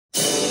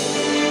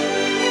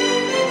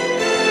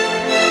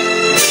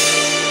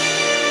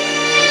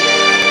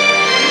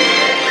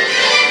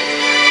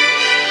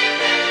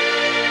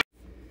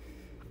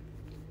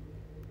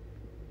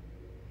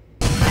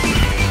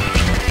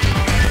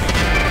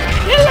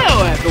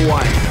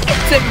everyone,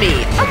 it's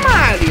me,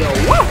 Mario,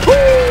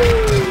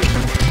 woohoo!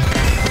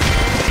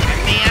 And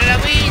me,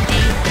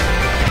 Luigi.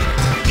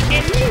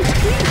 And me.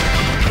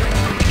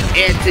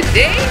 And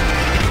today,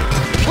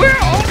 we're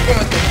all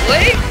going to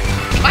play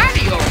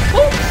Mario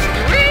Hoops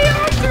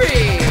 3-on-3.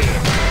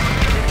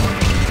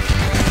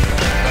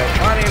 So,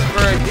 without any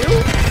further ado,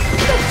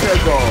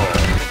 let's go.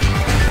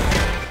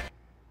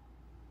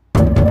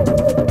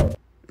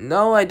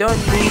 No, I don't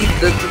need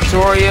the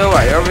tutorial.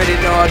 I already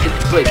know how to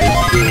play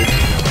this game.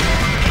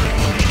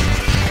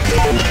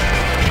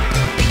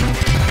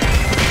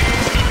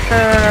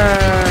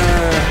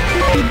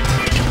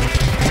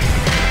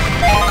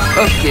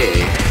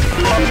 Okay.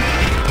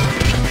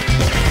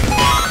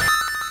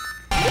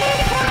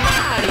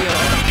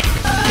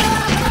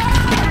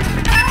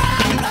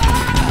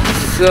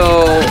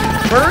 So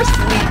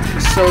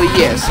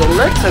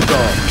let's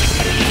go.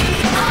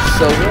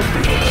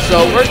 So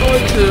we're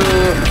going to.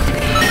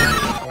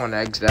 I want to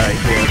exit out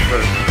of here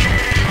first.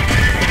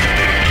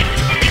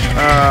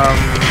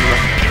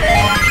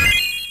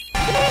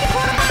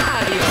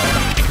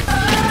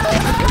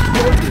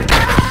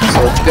 So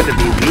it's gonna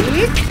be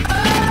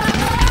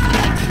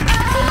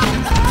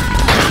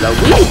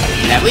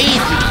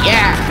Luigi,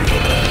 yeah.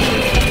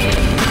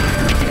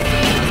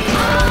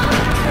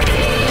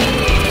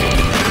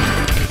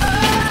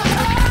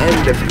 And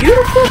the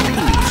beautiful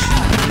Peach.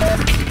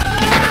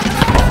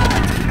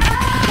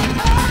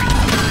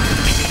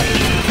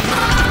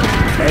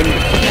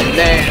 And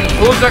then,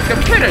 who's our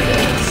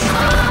competitors?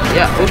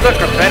 Yeah, who's our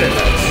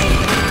competitors?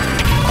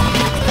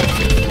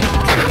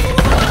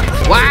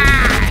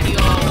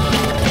 Wario!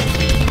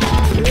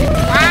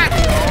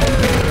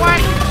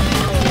 What?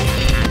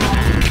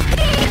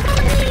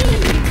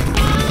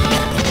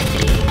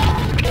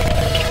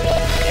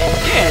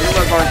 Yeah, then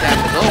we're going to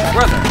have his old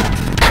brother.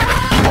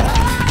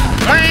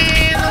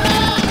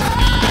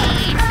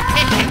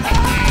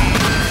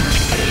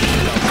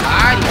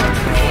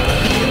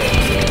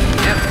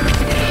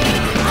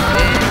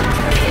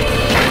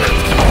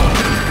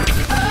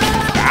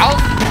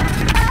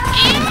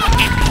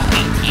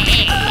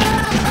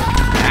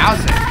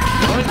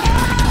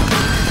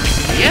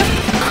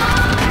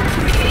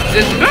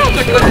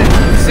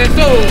 Since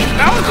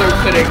Bowser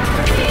couldn't.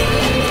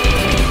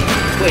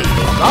 Wait,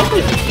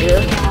 Bowser's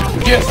here?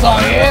 Yes, I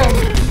am!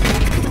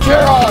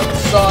 You're on,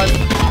 son!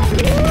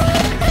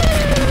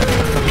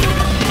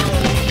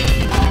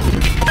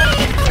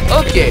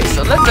 Okay,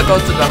 so let's go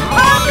to the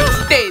Mario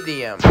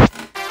Stadium.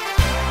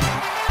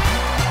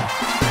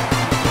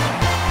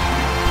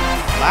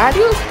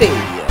 Mario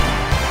Stadium.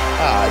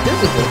 Ah, this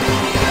is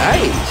gonna be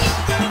nice.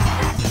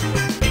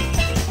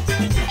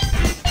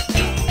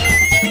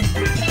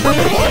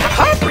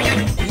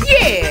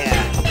 Yeah!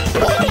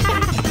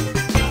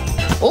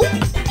 Oh!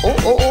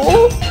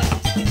 Woohoo!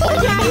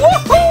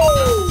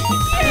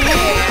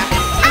 Yeah!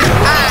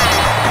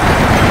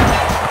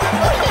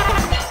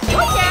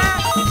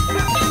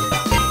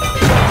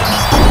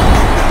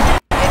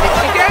 And if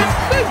you guys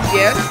could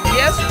guess,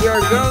 yes, we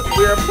are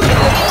putting it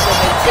on the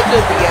Nintendo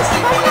DS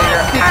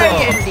simulator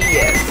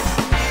INDS.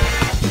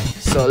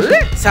 So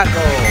let's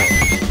go!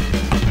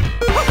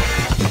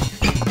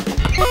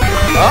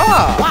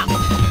 Ah!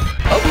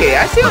 Okay,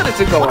 I see how this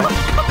is going.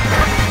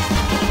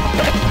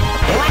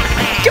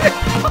 Give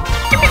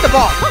me the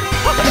ball.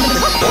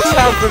 It's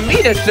time for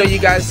me to show you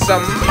guys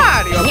some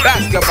Mario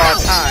basketball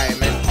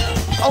time. And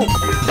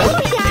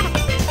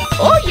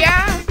oh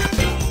yeah.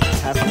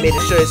 Time for me to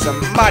show you some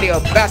Mario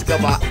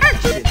basketball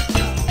action.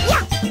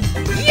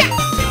 Yeah.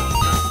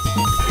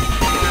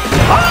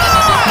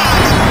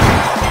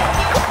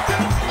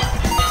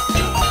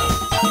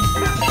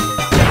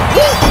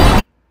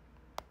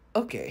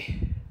 Okay.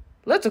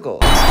 Let's go.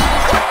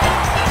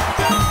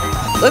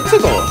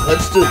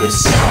 Let's do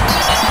this.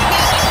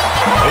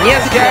 And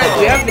yes, guys,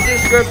 we have the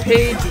Discord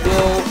page.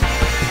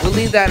 We'll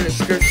leave that in the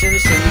description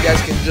so you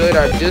guys can join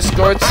our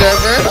Discord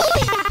server.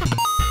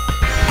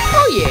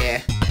 Oh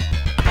yeah.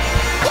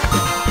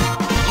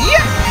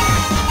 Yeah.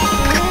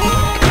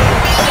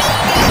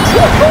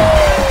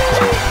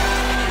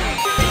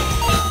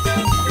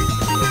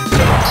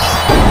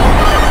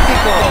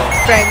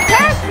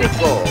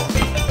 Fantastical.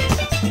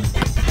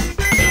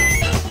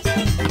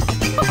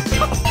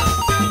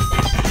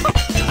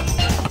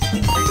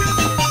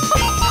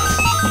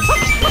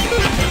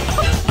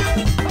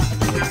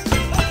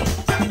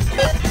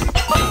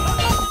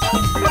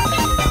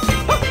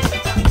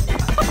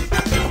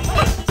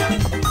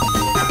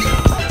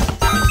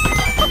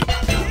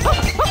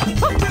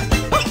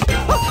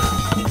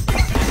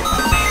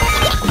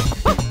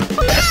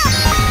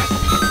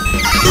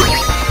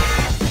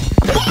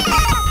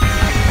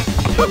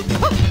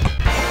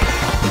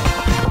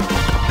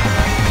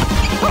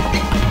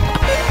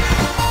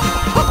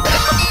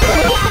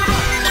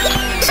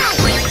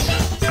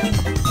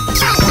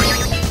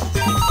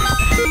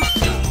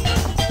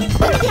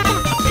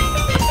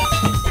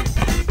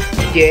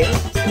 Yeah.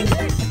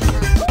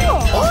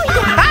 Oh,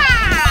 yeah.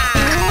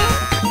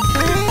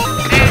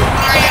 And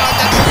Mario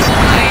the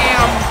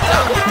Slam.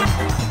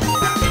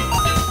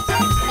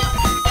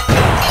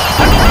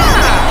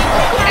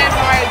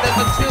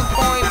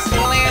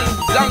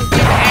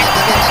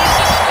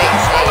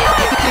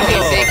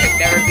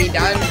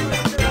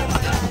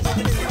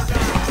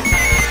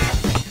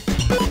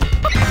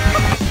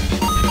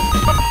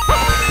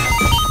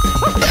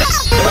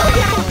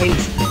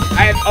 points.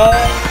 And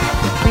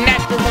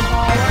natural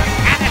power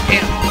out of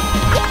him.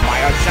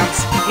 Mario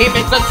jumps. He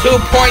makes a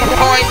 2-point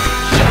point.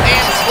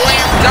 And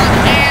slam dunk.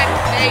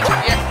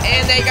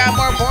 And they got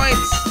more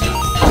points.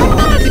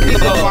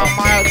 So far,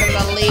 Mario's in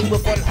the lead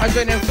with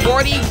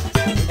 140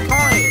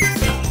 points.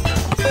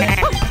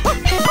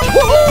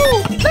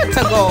 Woohoo! Let's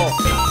go.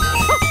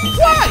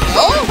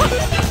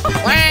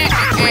 Wario?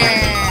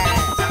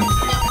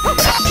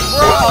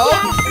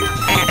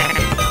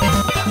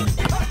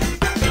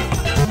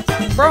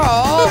 Bro,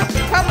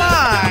 come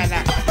on.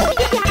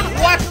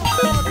 What?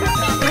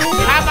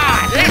 Come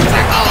on, let's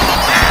go.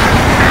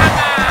 Come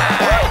on.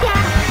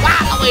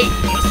 Waluigi,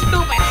 you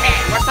stupid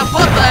head. We're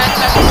supposed to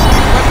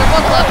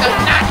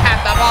not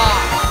have the ball.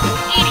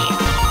 Idiot.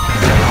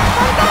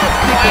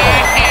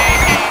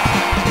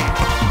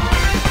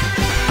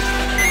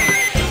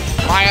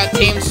 Mario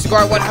team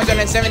scored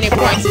 170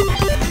 points.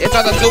 It's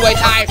on the two-way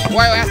tie.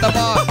 Wario has the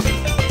ball.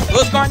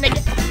 Who's going to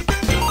get?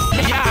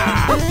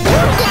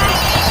 Yeah.